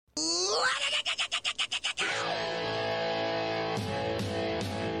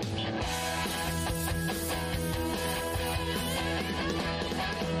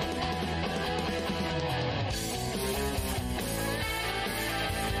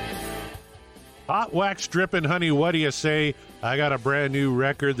Hot wax dripping, honey, what do you say? I got a brand new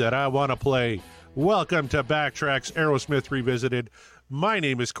record that I want to play. Welcome to Backtracks Aerosmith Revisited. My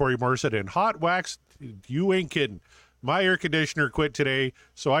name is Corey Morissette, and hot wax, you ain't kidding. My air conditioner quit today,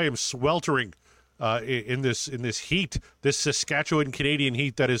 so I am sweltering in this heat, this Saskatchewan Canadian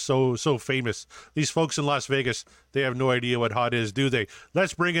heat that is so famous. These folks in Las Vegas, they have no idea what hot is, do they?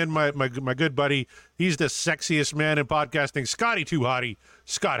 Let's bring in my good buddy. He's the sexiest man in podcasting, Scotty Too Hottie.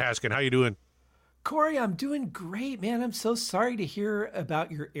 Scott Haskin, how you doing? Corey, I'm doing great, man. I'm so sorry to hear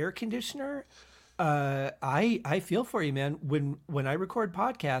about your air conditioner. I feel for you, man. When I record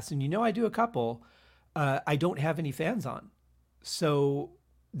podcasts, and I do a couple, I don't have any fans on. So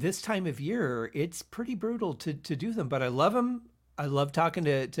this time of year, it's pretty brutal to do them, but I love them. I love talking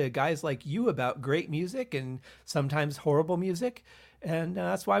to guys like you about great music and sometimes horrible music, and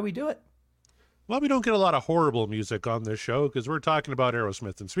that's why we do it. Well, we don't get a lot of horrible music on this show because we're talking about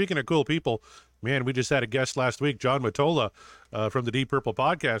Aerosmith. And speaking of cool people, man, we just had a guest last week, John Mottola from the Deep Purple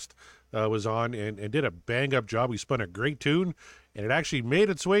podcast was on and did a bang-up job. We spun a great tune, and it actually made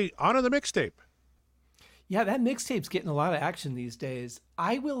its way onto the mixtape. Yeah, that mixtape's getting a lot of action these days.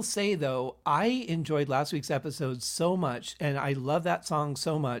 I will say, though, I enjoyed last week's episode so much, and I love that song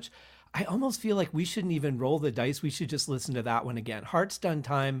so much. I almost feel like we shouldn't even roll the dice. We should just listen to that one again. Heart's Done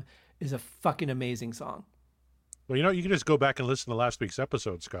Time is a fucking amazing song. Well, you can just go back and listen to last week's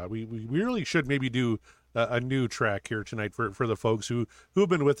episode, Scott. We really should maybe do a new track here tonight for the folks who've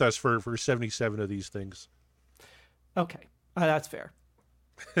been with us for 77 of these things. Okay, that's fair.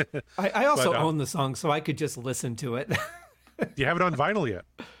 I also own the song, so I could just listen to it. Do you have it on vinyl yet?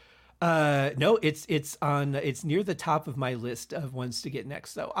 No, it's near the top of my list of ones to get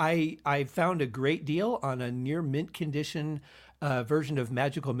next, though. I found a great deal on a near mint condition version of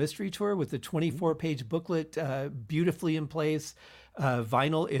Magical Mystery Tour with the 24-page booklet beautifully in place.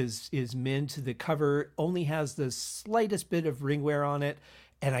 Vinyl is mint. The cover only has the slightest bit of ring wear on it,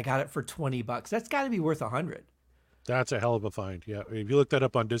 and I got it for $20. That's got to be worth $100. That's a hell of a find. Yeah, if you look that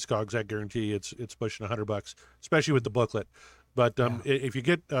up on Discogs, I guarantee it's pushing $100, especially with the booklet. But if you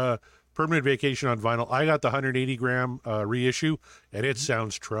get Permanent Vacation on vinyl, I got the 180-gram reissue, and it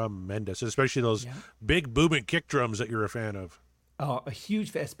sounds tremendous, especially those big booming kick drums that you're a fan of. Oh, a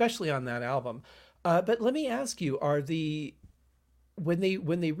huge fan, especially on that album. But let me ask you: when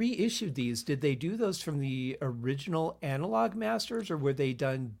they reissued these, did they do those from the original analog masters, or were they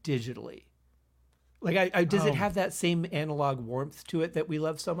done digitally? Like, does it have that same analog warmth to it that we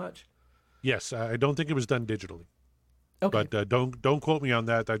love so much? Yes, I don't think it was done digitally. Okay. But don't quote me on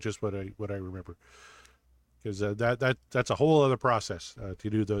that. That's just what I remember. Because that's a whole other process to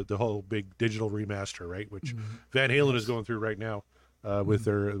do the whole big digital remaster, right? Which Van Halen is going through right now with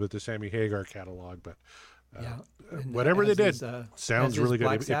the Sammy Hagar catalog. But whatever they did sounds really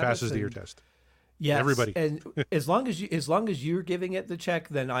good. It passes the ear test. Yes, everybody. And as long as you're giving it the check,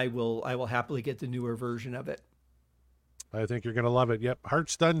 then I will happily get the newer version of it. I think you're going to love it. Yep.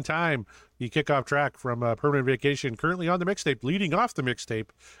 Heart's Done Time, the kickoff track from Permanent Vacation, currently on the mixtape, leading off the mixtape.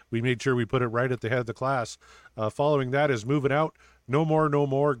 We made sure we put it right at the head of the class. Following that is Moving Out, No More, No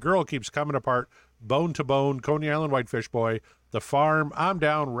More, Girl Keeps Coming Apart, Bone to Bone, Coney Island Whitefish Boy, The Farm, I'm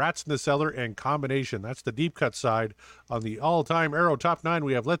Down, Rats in the Cellar, and Combination. That's the deep cut side. On the all-time Aero Top 9,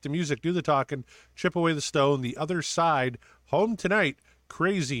 we have Let the Music Do the Talking, Chip Away the Stone, The Other Side, Home Tonight,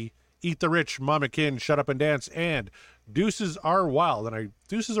 Crazy, Eat the Rich, Mama Kin, Shut Up and Dance, and Deuces Are Wild. And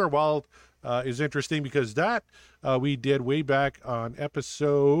Deuces Are Wild is interesting because that we did way back on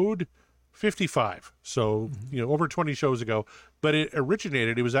episode 55. So, over 20 shows ago. But it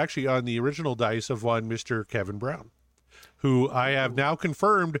was actually on the original dice of one Mr. Kevin Brown, who I have now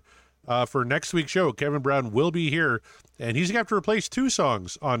confirmed for next week's show. Kevin Brown will be here, and he's going to have to replace 2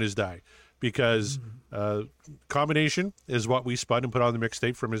 songs on his die. Because Combination is what we spun and put on the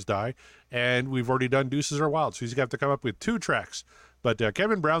mixtape from his die, and we've already done Deuces Are Wild, so he's going to have to come up with 2 tracks. But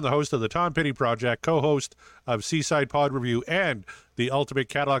Kevin Brown, the host of the Tom Petty Project, co-host of Seaside Pod Review and the Ultimate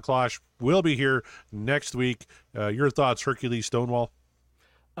Cadillac Clash, will be here next week. Your thoughts, Hercules Stonewall?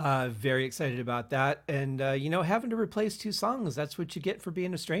 Very excited about that. And, having to replace 2 songs, that's what you get for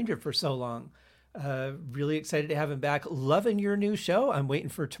being a stranger for so long. Really excited to have him back. Loving your new show. I'm waiting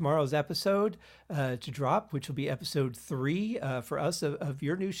for tomorrow's episode to drop, which will be episode 3 for us of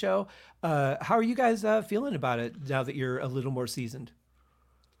your new show. How are you guys feeling about it now that you're a little more seasoned?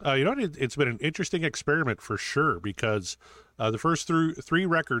 It's been an interesting experiment for sure because the first 3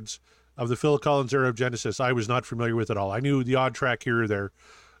 records of the Phil Collins era of Genesis, I was not familiar with at all. I knew the odd track here or there.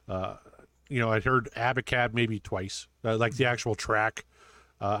 I'd heard Abacab maybe twice, like the actual track.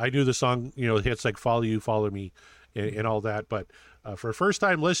 I knew the song, hits like Follow You, Follow Me, and all that. But For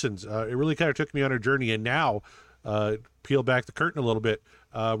first-time listens, it really kind of took me on a journey, and now peel back the curtain a little bit.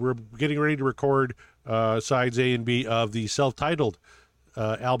 We're getting ready to record sides A and B of the self-titled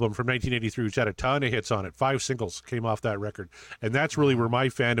album from 1983, which had a ton of hits on it. 5 singles came off that record. And that's really where my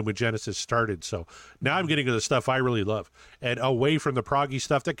fandom with Genesis started. So now I'm getting to the stuff I really love and away from the proggy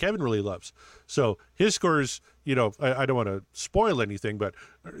stuff that Kevin really loves. So his scores, I don't want to spoil anything, but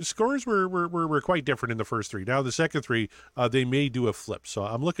scores were quite different in the first 3. Now the second 3, they may do a flip. So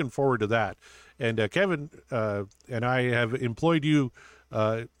I'm looking forward to that. And Kevin and I have employed you.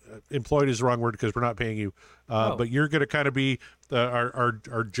 Employed is the wrong word because we're not paying you, but you're going to kind of be our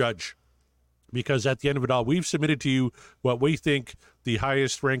judge, because at the end of it all, we've submitted to you what we think the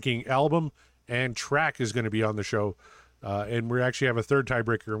highest ranking album and track is going to be on the show, and we actually have a third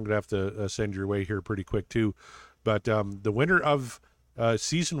tiebreaker I'm going to have to send your way here pretty quick too. But the winner of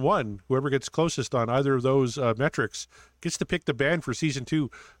season 1, whoever gets closest on either of those metrics, gets to pick the band for season 2.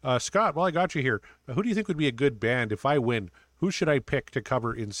 Scott, while I got you here, who do you think would be a good band if I win? Who should I pick to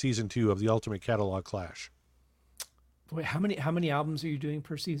cover in season 2 of the Ultimate Catalog Clash? Wait, how many albums are you doing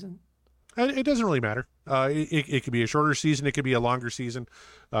per season? It doesn't really matter. It could be a shorter season. It could be a longer season.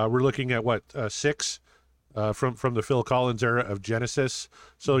 We're looking at 6 from the Phil Collins era of Genesis.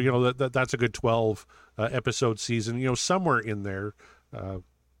 So that's a good 12 episode season. Somewhere in there.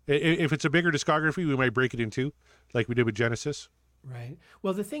 If it's a bigger discography, we might break it in 2, like we did with Genesis. Right.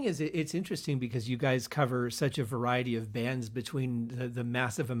 Well, the thing is, it's interesting because you guys cover such a variety of bands between the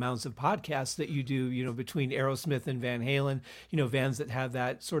massive amounts of podcasts that you do, between Aerosmith and Van Halen, bands that have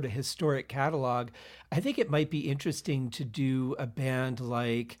that sort of historic catalog. I think it might be interesting to do a band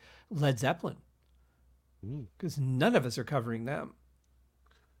like Led Zeppelin, because none of us are covering them.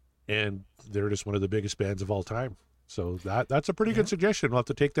 And they're just one of the biggest bands of all time. So that's a pretty good suggestion. We'll have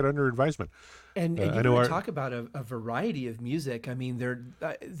to take that under advisement. And you want to talk about a variety of music. I mean,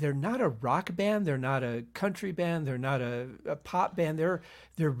 they're not a rock band. They're not a country band. They're not a pop band. They're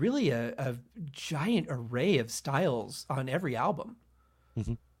really a giant array of styles on every album.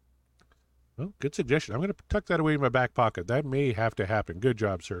 Mm-hmm. Well, good suggestion. I'm going to tuck that away in my back pocket. That may have to happen. Good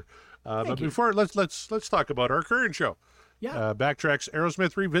job, sir. But before, let's talk about our current show. Yeah. Backtracks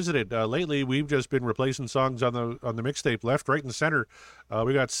Aerosmith Revisited. Lately, we've just been replacing songs on the mixtape, left, right, and center.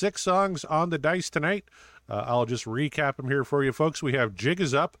 We got 6 songs on the dice tonight. I'll just recap them here for you, folks. We have Jig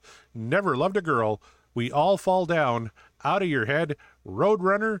Is Up, Never Loved a Girl, We All Fall Down, Out of Your Head,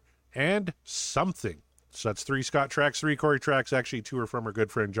 Roadrunner, and Something. So that's 3 Scott tracks, 3 Corey tracks. Actually, 2 are from our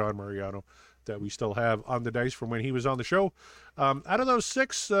good friend John Mariano that we still have on the dice from when he was on the show. Out of those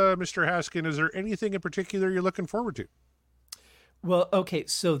 6, Mr. Haskin, is there anything in particular you're looking forward to? Well, okay,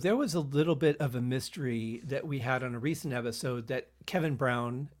 so there was a little bit of a mystery that we had on a recent episode that Kevin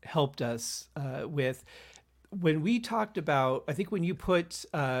Brown helped us with. When we talked about, I think when you put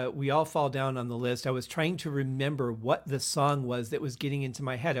We All Fall Down on the list, I was trying to remember what the song was that was getting into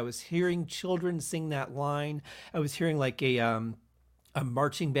my head. I was hearing children sing that line. I was hearing like a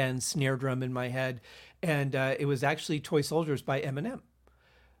marching band snare drum in my head. And it was actually Toy Soldiers by Eminem.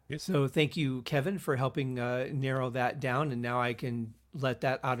 So thank you, Kevin, for helping narrow that down. And now I can let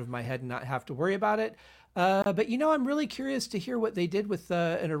that out of my head and not have to worry about it. But, I'm really curious to hear what they did with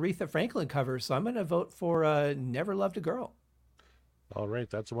an Aretha Franklin cover. So I'm going to vote for Never Loved a Girl. All right.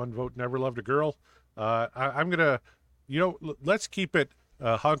 That's one vote, Never Loved a Girl. I'm going to, let's keep it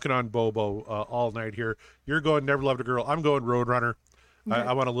honking on Bobo all night here. You're going Never Loved a Girl. I'm going Roadrunner. Okay.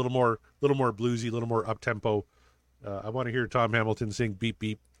 I want a little more bluesy, a little more up-tempo. I want to hear Tom Hamilton sing Beep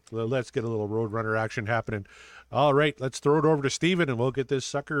Beep. Let's get a little Roadrunner action happening. All right, let's throw it over to Steven, and we'll get this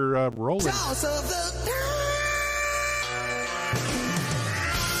sucker rolling.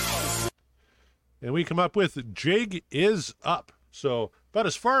 And we come up with Jig Is Up. So about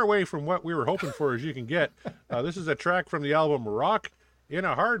as far away from what we were hoping for as you can get. This is a track from the album Rock in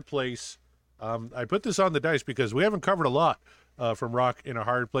a Hard Place. I put this on the dice because we haven't covered a lot from Rock in a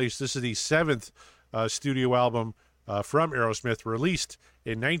Hard Place. This is the 7th studio album from Aerosmith, released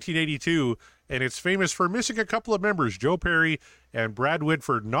in 1982, and it's famous for missing a couple of members, Joe Perry and Brad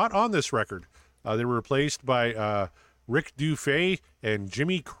Whitford, not on this record. They were replaced by Rick Dufay and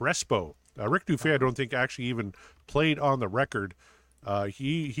Jimmy Crespo. Rick Dufay, I don't think actually even played on the record.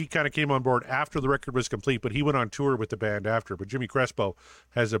 He kind of came on board after the record was complete, but he went on tour with the band after. But Jimmy Crespo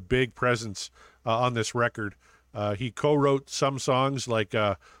has a big presence on this record. He co-wrote some songs like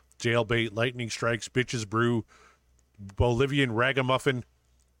Jailbait, Lightning Strikes, Bitches Brew, Bolivian Ragamuffin,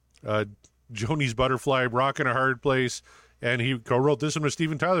 Joni's Butterfly, Rockin' a Hard Place, and he co-wrote this one with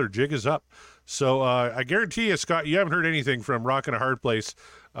Steven Tyler, Jig Is Up. So I guarantee you, Scott, you haven't heard anything from Rockin' a Hard Place.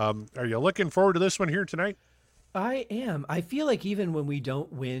 Are you looking forward to this one here tonight? I am. I feel like even when we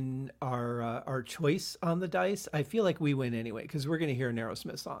don't win our choice on the dice, I feel like we win anyway because we're going to hear an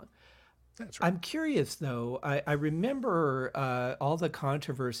Aerosmith song. That's right. I'm curious though. I remember all the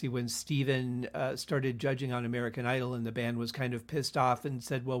controversy when Steven started judging on American Idol, and the band was kind of pissed off and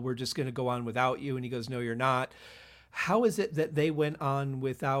said, "Well, we're just going to go on without you." And he goes, "No, you're not." How is it that they went on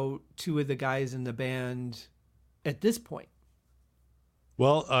without two of the guys in the band at this point?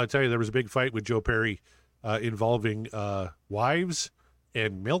 Well, I'll tell you, there was a big fight with Joe Perry involving wives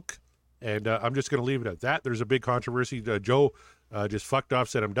and milk. And I'm just going to leave it at that. There's a big controversy. Joe just fucked off,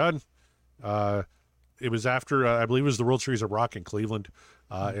 said, I'm done. Uh, it was after, I believe it was the World Series of Rock in Cleveland.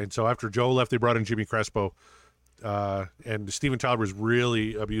 And so after Joe left, they brought in Jimmy Crespo. And Steven Tyler was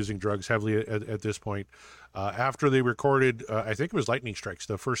really abusing drugs heavily at this point. After they recorded, I think it was Lightning Strikes,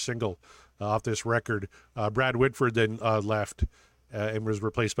 the first single off this record, Brad Whitford then left and was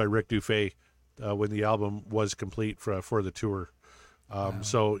replaced by Rick Dufay when the album was complete for the tour.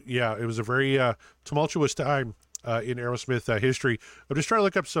 So, yeah, it was a very tumultuous time in Aerosmith history. I'm just trying to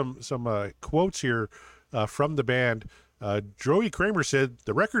look up some quotes here from the band. Joey Kramer said,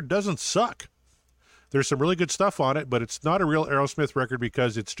 the record doesn't suck. There's some really good stuff on it, but it's not a real Aerosmith record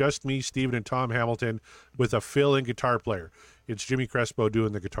because it's just me, Steven, and Tom Hamilton with a fill-in guitar player. It's Jimmy Crespo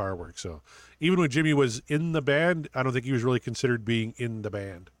doing the guitar work. So even when Jimmy was in the band, I don't think he was really considered being in the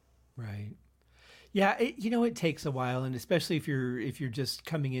band. Right. Yeah, it takes a while, and especially if you're just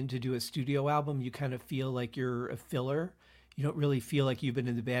coming in to do a studio album, you kind of feel like you're a filler. You don't really feel like you've been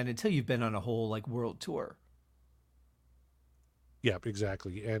in the band until you've been on a whole like world tour. Yeah,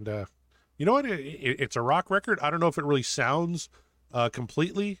 exactly. And you know what? It's a rock record. I don't know if it really sounds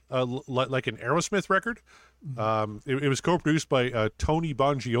completely like an Aerosmith record. It was co-produced by Tony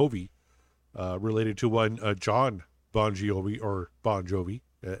Bon Jovi, related to one John Bon Jovi, or Bon Jovi,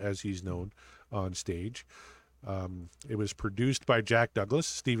 as he's known on stage. It was produced by Jack Douglas,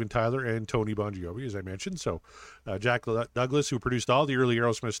 Steven Tyler, and Tony Bon Jovi, as I mentioned. So Jack Douglas, who produced all the early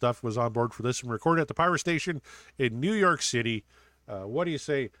Aerosmith stuff, was on board for this and recorded at the Power Station in New York City. What do you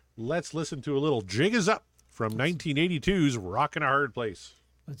say? Let's listen to a little Jig Is Up from 1982's Rockin' a Hard Place.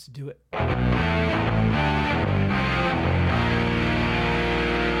 Let's do it.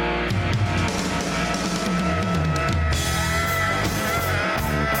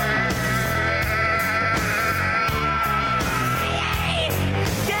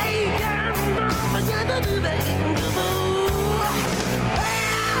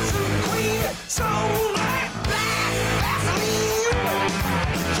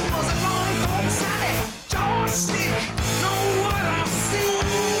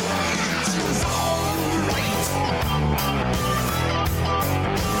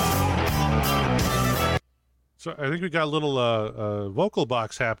 So I think we got a little vocal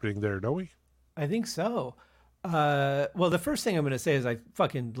box happening there, don't we? I think so. Well, the first thing I'm going to say is I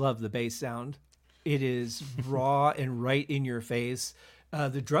fucking love the bass sound. It is raw and right in your face.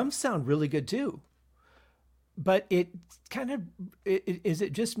 The drums sound really good too. But it kind of, is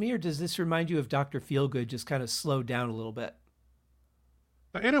it just me, or does this remind you of Dr. Feelgood just kind of slowed down a little bit?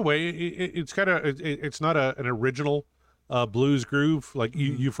 In a way, it's kind of, it's not an original blues groove. Like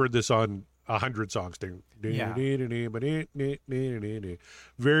you've heard this on 100 songs. Yeah. Very,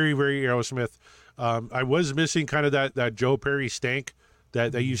 very Aerosmith. I was missing kind of that Joe Perry stank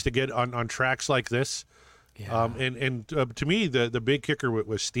that they used to get on tracks like this. Yeah. And to me, the big kicker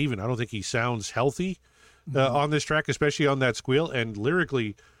was Steven. I don't think he sounds healthy on this track, especially on that squeal. And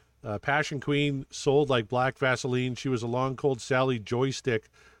lyrically, Passion Queen, Sold Like Black Vaseline, She Was a Long Cold Sally, Joystick,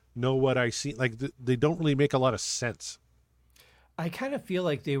 Know What I See. Like, they don't really make a lot of sense. I kind of feel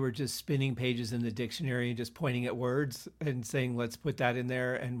like they were just spinning pages in the dictionary and just pointing at words and saying, let's put that in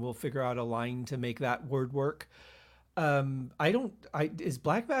there and we'll figure out a line to make that word work. Is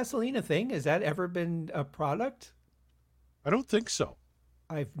Black Vaseline a thing? Has that ever been a product? I don't think so.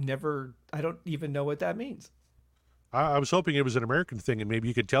 I don't even know what that means. I was hoping it was an American thing, and maybe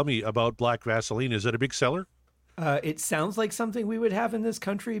you could tell me about Black Vaseline. Is it a big seller? It sounds like something we would have in this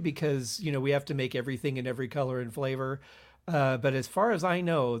country because, we have to make everything in every color and flavor. But as far as I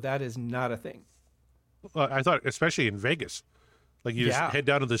know, that is not a thing. I thought, especially in Vegas, like you just head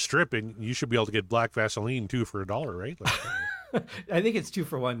down to the Strip and you should be able to get Black Vaseline too for $1, right? Like, I think it's 2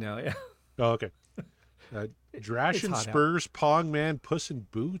 for 1 now. Yeah. Oh, okay. Drash and Spurs, out. Pong Man, Puss in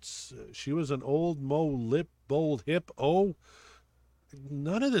Boots. She was an old Mo Lip, bold hip. Oh,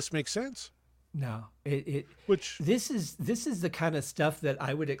 none of this makes sense. No, this is the kind of stuff that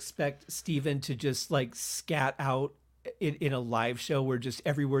I would expect Steven to just like scat out in a live show where just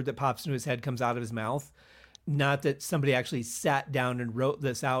every word that pops into his head comes out of his mouth. Not that somebody actually sat down and wrote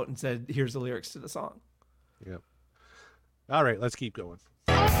this out and said, here's the lyrics to the song. Yeah. All right, let's keep going.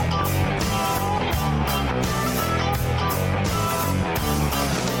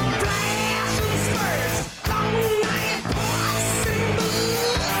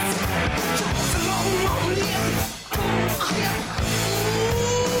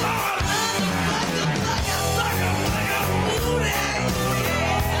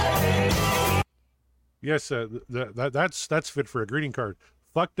 Yes, that's fit for a greeting card.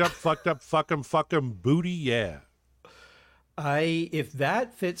 Fucked up, fuck 'em, booty, yeah. If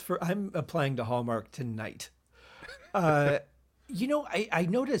that fits for, I'm applying to Hallmark tonight. I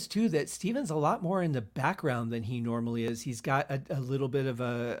noticed too that Steven's a lot more in the background than he normally is. He's got a little bit of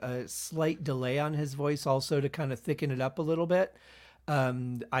a slight delay on his voice also to kind of thicken it up a little bit.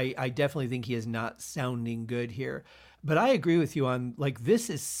 I definitely think he is not sounding good here. But I agree with you on, like, this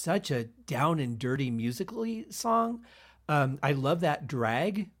is such a down and dirty musically song. I love that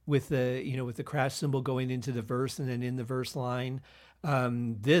drag with the crash cymbal going into the verse and then in the verse line.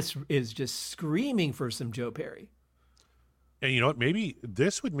 This is just screaming for some Joe Perry. And you know what? Maybe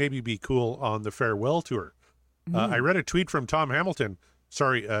this would be cool on the farewell tour. I read a tweet from Tom Hamilton.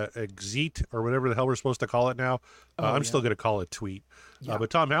 Sorry, Xeet or whatever the hell we're supposed to call it now. I'm still going to call it tweet. Yeah.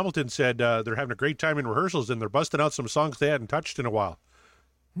 But Tom Hamilton said they're having a great time in rehearsals and they're busting out some songs they hadn't touched in a while.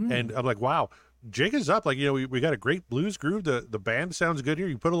 And I'm like, wow, Jig Is Up. Like, we got a great blues groove. The band sounds good here.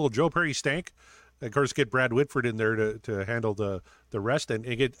 You put a little Joe Perry stank. Of course, get Brad Whitford in there to handle the rest and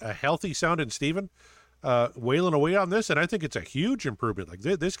get a healthy sound in Steven wailing away on this. And I think it's a huge improvement. Like,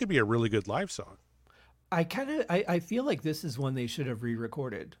 this could be a really good live song. I feel like this is one they should have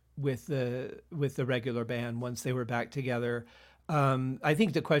re-recorded with the regular band once they were back together. I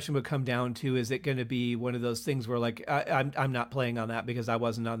think the question would come down to, is it going to be one of those things where, like, I'm not playing on that because I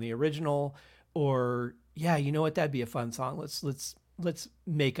wasn't on the original, or yeah, you know what, that'd be a fun song. Let's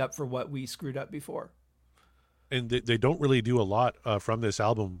make up for what we screwed up before. And they don't really do a lot from this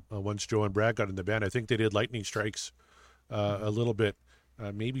album once Joe and Brad got in the band. I think they did Lightning Strikes a little bit,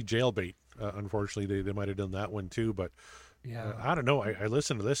 maybe Jailbait. Unfortunately, they might have done that one too. But yeah, I don't know. I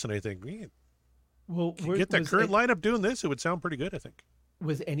listen to this and I think, man, well, get the current lineup doing this, it would sound pretty good, I think.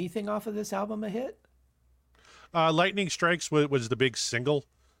 Was anything off of this album a hit? Lightning Strikes was the big single.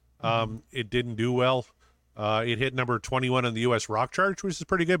 It didn't do well. It hit number 21 on the U.S. rock chart, which is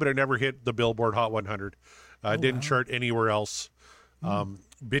pretty good, but it never hit the Billboard Hot 100. It didn't chart anywhere else.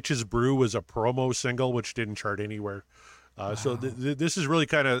 Bitches Brew was a promo single, which didn't chart anywhere. So this is really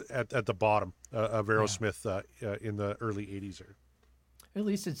kind of at the bottom of Aerosmith in the early 80s. At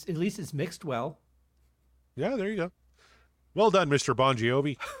least it's mixed well. Yeah, there you go. Well done, Mr. Bon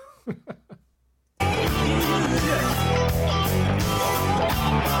Jovi.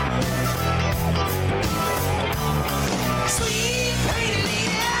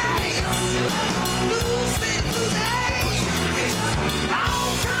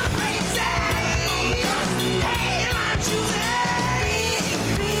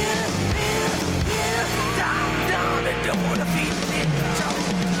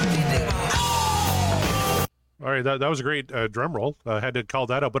 All right, that was a great drum roll. Had to call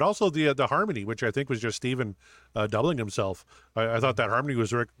that out, but also the harmony, which I think was just Steven doubling himself. I thought that harmony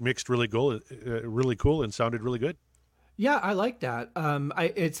was mixed really cool, and sounded really good. Yeah, I like that.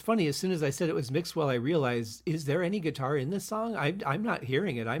 It's funny. As soon as I said it was mixed well, I realized, is there any guitar in this song? I'm not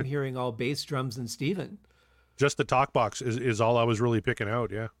hearing it. I'm hearing all bass, drums, and Steven. Just the talk box is all I was really picking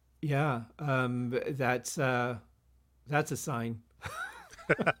out. Yeah. Yeah. That's a sign.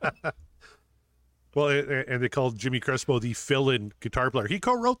 Well, and they called Jimmy Crespo the fill-in guitar player. He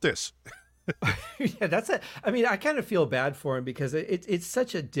co-wrote this. Yeah, I kind of feel bad for him because it's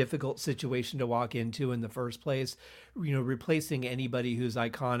such a difficult situation to walk into in the first place. Replacing anybody who's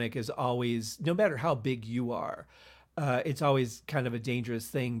iconic is always, no matter how big you are, it's always kind of a dangerous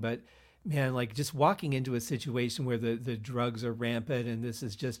thing. But man, like, just walking into a situation where the drugs are rampant and this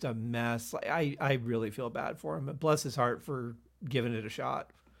is just a mess, I really feel bad for him. Bless his heart for giving it a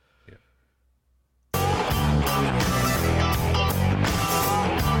shot.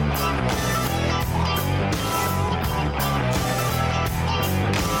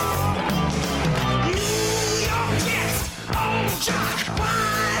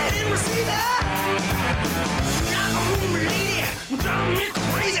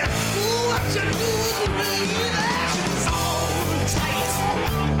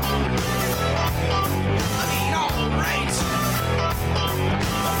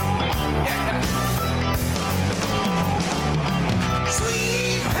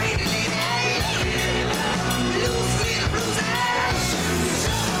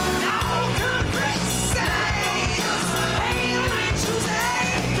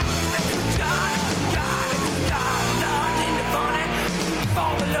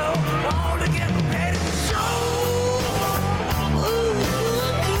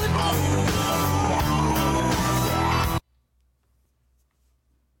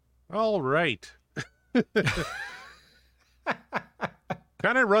 All right.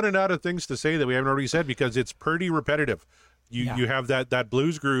 Kind of running out of things to say that we haven't already said because it's pretty repetitive. You have that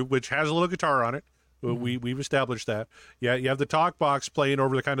blues groove which has a little guitar on it. We've established that. Yeah, you have the talk box playing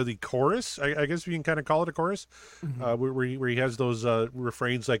over the kind of the chorus. I guess we can kind of call it a chorus, where he has those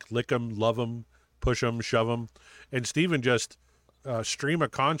refrains like "lick 'em, love 'em, push 'em, shove 'em," and Steven just stream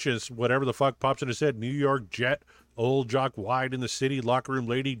of conscious, whatever the fuck pops in his head. New York jet, old jock wide in the city, locker room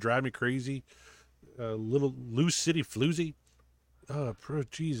lady, drive me crazy, little loose city floozy.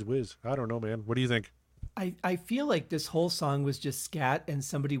 Geez whiz. I don't know, man. What do you think? I feel like this whole song was just scat and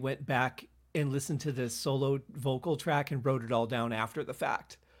somebody went back and listened to the solo vocal track and wrote it all down after the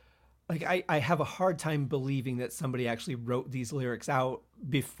fact. Like I have a hard time believing that somebody actually wrote these lyrics out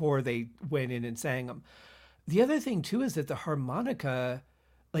before they went in and sang them. The other thing too is that the harmonica,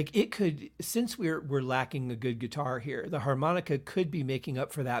 like it could, since we're lacking a good guitar here, the harmonica could be making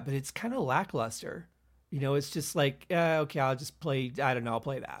up for that, but it's kind of lackluster. It's just like, okay, I'll just play, I don't know, I'll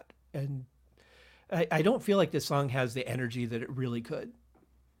play that. And I don't feel like this song has the energy that it really could.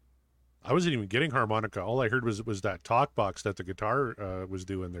 I wasn't even getting harmonica. All I heard was that talk box that the guitar was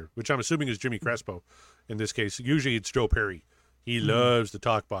doing there, which I'm assuming is Jimmy Crespo in this case. Usually it's Joe Perry. He loves the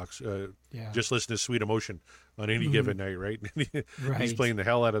talk box. Just listen to Sweet Emotion on any given night, right? Right? He's playing the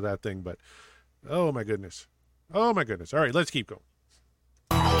hell out of that thing, but oh my goodness. Oh my goodness. All right, let's keep going.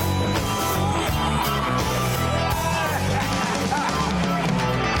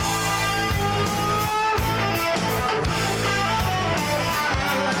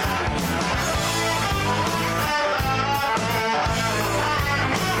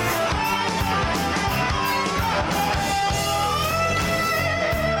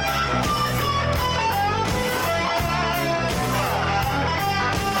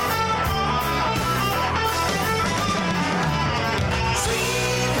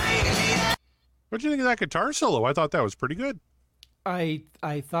 What do you think of that guitar solo? I thought that was pretty good. I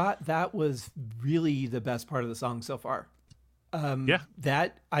thought that was really the best part of the song so far.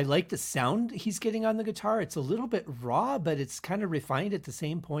 That I like the sound he's getting on the guitar. It's a little bit raw, but it's kind of refined at the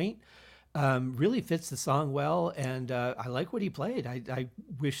same point. Really fits the song well, and I like what he played. I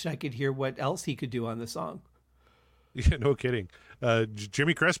wish I could hear what else he could do on the song. Yeah, no kidding.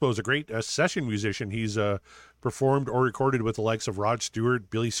 Jimmy Crespo is a great session musician. He's performed or recorded with the likes of Rod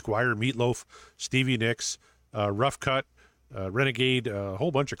Stewart, Billy Squier, Meatloaf, Stevie Nicks, Rough Cut, Renegade, a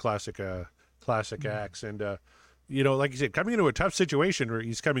whole bunch of classic acts. And like you said, coming into a tough situation, where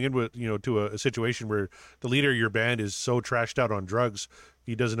he's coming in with to a situation where the leader of your band is so trashed out on drugs,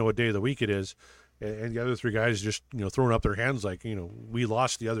 he doesn't know what day of the week it is. And the other three guys just, throwing up their hands like, we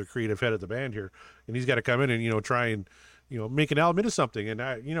lost the other creative head of the band here. And he's got to come in and, try and, make an album into something.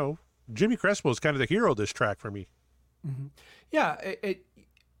 And, Jimmy Crespo is kind of the hero of this track for me. Mm-hmm. Yeah.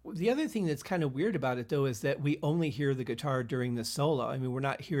 The other thing that's kind of weird about it, though, is that we only hear the guitar during the solo. I mean, we're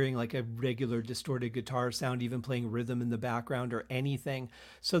not hearing like a regular distorted guitar sound, even playing rhythm in the background or anything.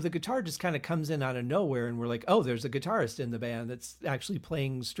 So the guitar just kind of comes in out of nowhere, and we're like, oh, there's a guitarist in the band that's actually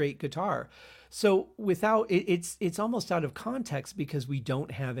playing straight guitar. So it's almost out of context because we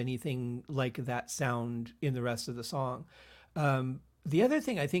don't have anything like that sound in the rest of the song. The other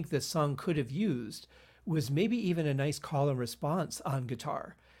thing I think this song could have used was maybe even a nice call and response on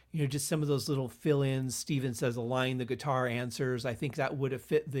guitar. Just some of those little fill-ins. Steven says a line, the guitar answers. I think that would have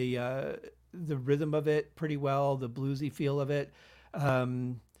fit the rhythm of it pretty well, the bluesy feel of it.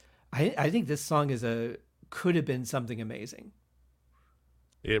 I think this song could have been something amazing.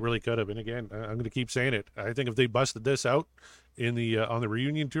 It really could have. And again, I'm going to keep saying it. I think if they busted this out in the on the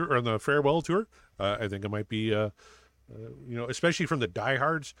reunion tour or on the farewell tour, I think it might be, especially from the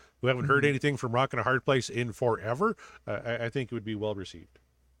diehards who haven't heard anything from Rockin' a Hard Place in forever. I think it would be well received.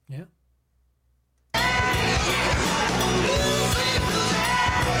 Yeah.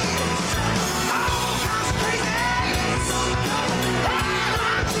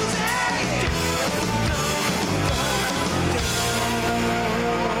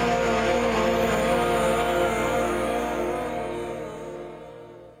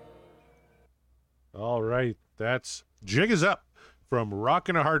 All right, that's Jig Is Up from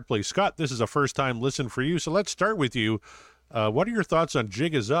Rockin' a Hard Place. Scott, this is a first-time listen for you, so let's start with you. What are your thoughts on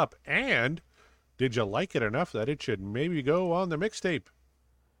Jig Is Up, and did you like it enough that it should maybe go on the mixtape?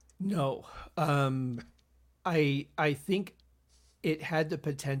 No. I think it had the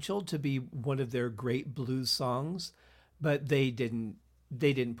potential to be one of their great blues songs, but they didn't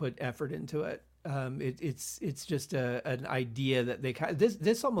put effort into it. It's just an idea that they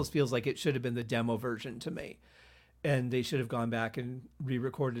this almost feels like it should have been the demo version to me, and they should have gone back and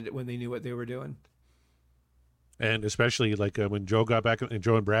re-recorded it when they knew what they were doing. And especially like when Joe got back and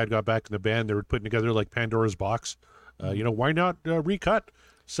Joe and Brad got back in the band, they were putting together like Pandora's Box. Why not recut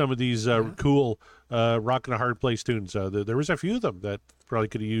some of these cool Rock in a Hard Place tunes? There was a few of them that probably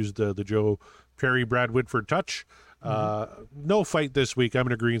could have used the Joe Perry, Brad Whitford touch. No fight this week. I'm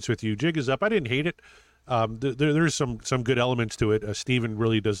in agreement with you. Jig Is Up. I didn't hate it. There's some good elements to it. Steven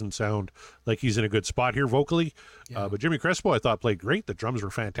really doesn't sound like he's in a good spot here vocally. But Jimmy Crespo, I thought, played great. The drums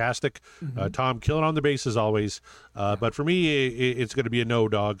were fantastic. Tom killing on the bass as always. But for me, it's going to be a no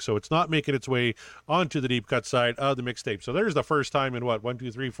dog. So it's not making its way onto the deep cut side of the mixtape. So there's the first time in 1,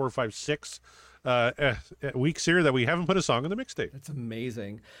 2, 3, 4, 5, 6 weeks here that we haven't put a song on the mixtape. That's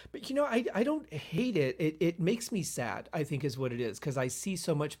amazing. But I don't hate it. It makes me sad, I think is what it is, because I see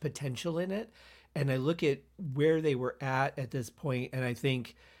so much potential in it. And I look at where they were at this point, and I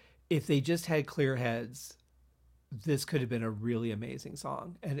think if they just had clear heads, this could have been a really amazing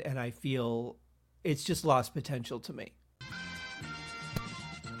song. And I feel it's just lost potential to me.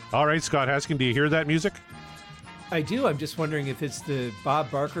 All right, Scott Haskin, do you hear that music? I do. I'm just wondering if it's the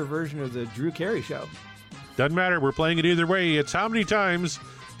Bob Barker version or the Drew Carey show. Doesn't matter. We're playing it either way. It's how many times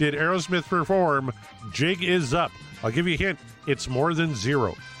did Aerosmith perform Jig Is Up? I'll give you a hint. It's more than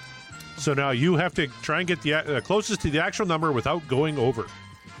 0. So now you have to try and get the closest to the actual number without going over.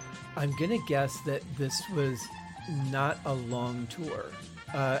 I'm going to guess that this was not a long tour.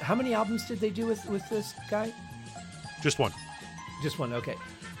 How many albums did they do with this guy? Just one. Just one, okay.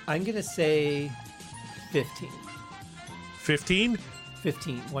 I'm going to say 15. 15?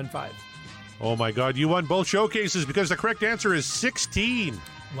 15, 1-5. Oh my God, you won both showcases because the correct answer is 16.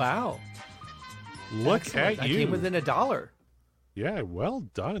 Wow. Look Excellent. at you. I came within $1. Yeah, well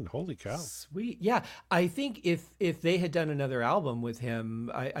done. Holy cow. Sweet. Yeah, I think if they had done another album with him,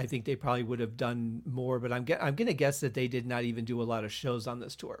 I think they probably would have done more, but I'm going to guess that they did not even do a lot of shows on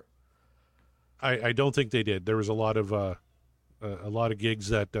this tour. I don't think they did. There was a lot of gigs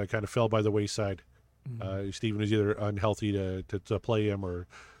that kind of fell by the wayside. Stephen was either unhealthy to play him or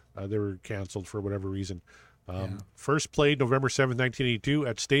they were canceled for whatever reason. First played November 7th, 1982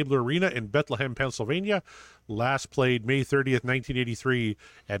 at Stabler Arena in Bethlehem, Pennsylvania. Last played May 30th, 1983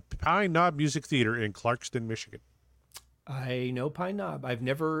 at Pine Knob Music Theater in Clarkston, Michigan. I know Pine Knob. I've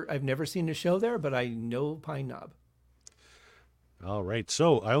never seen a show there, but I know Pine Knob. All right.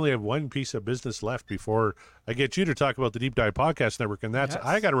 So I only have one piece of business left before I get you to talk about the Deep Dive Podcast Network, and that's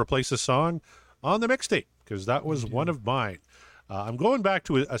I got to replace a song on the mixtape because that was one of mine. I'm going back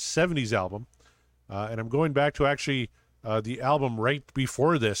to a 70s album. And I'm going back to actually the album right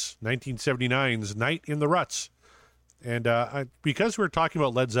before this, 1979's Night in the Ruts. And because we were talking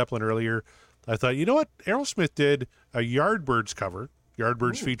about Led Zeppelin earlier, I thought, you know what? Aerosmith did a Yardbirds cover,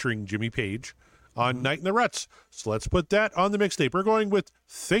 Yardbirds featuring Jimmy Page, on Night in the Ruts. So let's put that on the mixtape. We're going with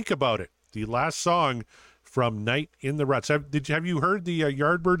Think About It, the last song from Night in the Ruts. Have you heard the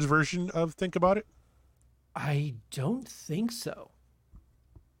Yardbirds version of Think About It? I don't think so.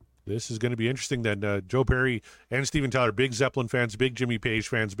 This is going to be interesting then. Joe Perry and Steven Tyler, big Zeppelin fans, big Jimmy Page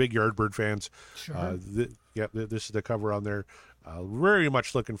fans, big Yardbird fans. Sure. This is the cover on there. Very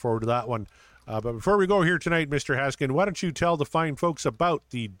much looking forward to that one. But before we go here tonight, Mr. Haskin, why don't you tell the fine folks about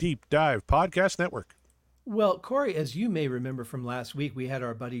the Deep Dive Podcast Network? Well, Corey, as you may remember from last week, we had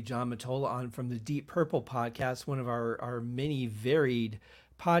our buddy John Matola on from the Deep Purple podcast, one of our many varied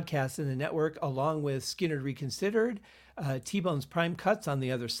podcasts in the network, along with Skinner Reconsidered, T-Bone's Prime Cuts on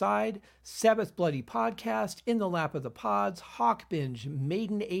the Other Side, Sabbath Bloody Podcast, In the Lap of the Pods, Hawk Binge,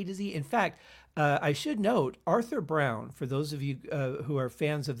 Maiden A to Z. In fact, I should note, Arthur Brown, for those of you who are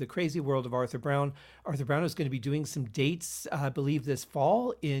fans of the crazy world of Arthur Brown is going to be doing some dates, I believe, this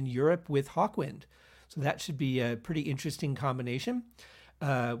fall in Europe with Hawkwind. So that should be a pretty interesting combination.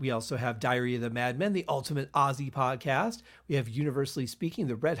 We also have Diary of the Madmen, the Ultimate Aussie podcast. We have Universally Speaking,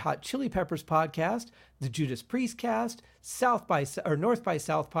 the Red Hot Chili Peppers podcast, the Judas Priest cast, North by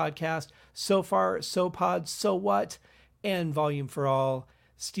South podcast, So Far, So Pod, So What, and Volume for All.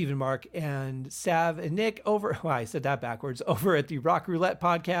 Stephen, Mark, and Sav and Nick I said that backwards, over at the Rock Roulette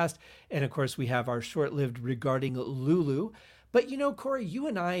podcast. And of course, we have our short-lived Regarding Lulu. But Corey, you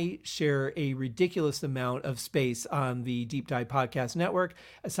and I share a ridiculous amount of space on the Deep Dive Podcast Network.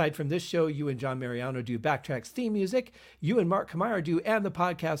 Aside from this show, you and John Mariano do Backtracks theme music. You and Mark Kamara do And the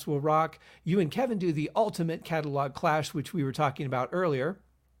Podcast Will Rock. You and Kevin do the Ultimate Catalog Clash, which we were talking about earlier.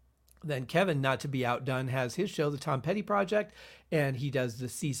 Then Kevin, not to be outdone, has his show, The Tom Petty Project, and he does the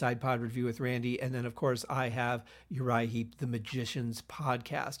Seaside Pod Review with Randy. And then, of course, I have Uriah Heep, The Magicians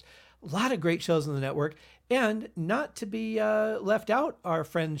Podcast. A lot of great shows on the network. And not to be left out, our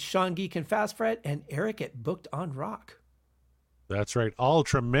friends Sean Geek and Fast Fred and Eric at Booked on Rock. That's right. All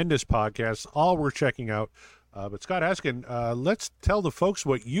tremendous podcasts, all worth checking out. But Scott Haskin, let's tell the folks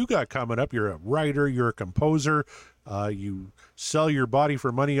what you got coming up. You're a writer, you're a composer, you sell your body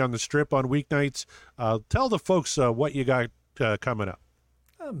for money on the strip on weeknights. Tell the folks what you got coming up.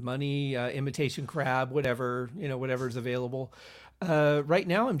 Money, imitation crab, whatever, whatever's available. Right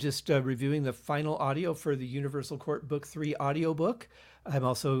now, I'm just reviewing the final audio for the Universal Court Book 3 audiobook. I'm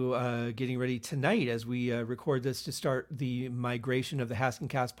also getting ready tonight as we record this to start the migration of the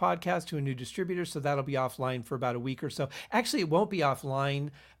Haskincast podcast to a new distributor. So that'll be offline for about a week or so. Actually, it won't be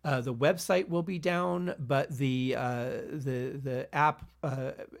offline. The website will be down, but the app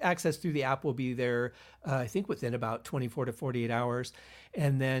access through the app will be there. I think within about 24 to 48 hours.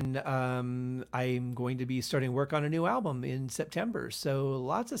 And then I'm going to be starting work on a new album in September. So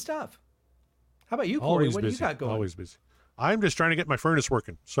lots of stuff. How about you, Corey? Always what busy. do you got going? Always busy. I'm just trying to get my furnace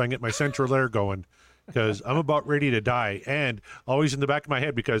working so I can get my central air going because I'm about ready to die. And always in the back of my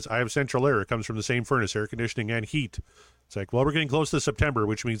head, because I have central air, it comes from the same furnace, air conditioning and heat. It's like, well, we're getting close to September,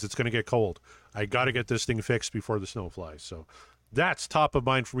 which means it's going to get cold. I got to get this thing fixed before the snow flies. So that's top of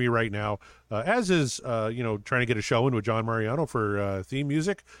mind for me right now, as is, trying to get a show in with John Mariano for theme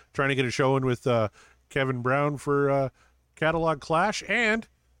music, trying to get a show in with Kevin Brown for Catalog Clash, and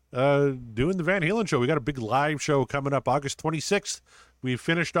doing the Van Halen show. We got a big live show coming up August 26th. We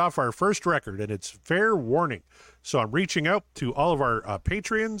finished off our first record, and it's Fair Warning. So I'm reaching out to all of our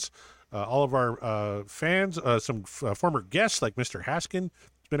Patreons, all of our fans, some former guests like Mr. Haskin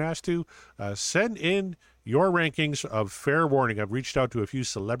has been asked to send in your rankings of Fair Warning. I've reached out to a few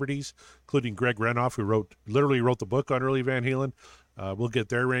celebrities, including Greg Renoff, who literally wrote the book on early Van Halen. We'll get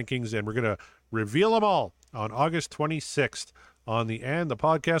their rankings, and we're going to reveal them all on August 26th on the And the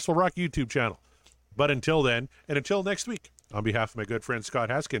Podcast Will Rock YouTube channel. But until then, and until next week, on behalf of my good friend Scott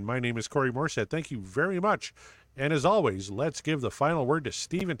Haskin, my name is Corey Morset. Thank you very much. And as always, let's give the final word to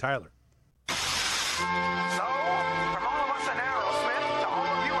Steven Tyler.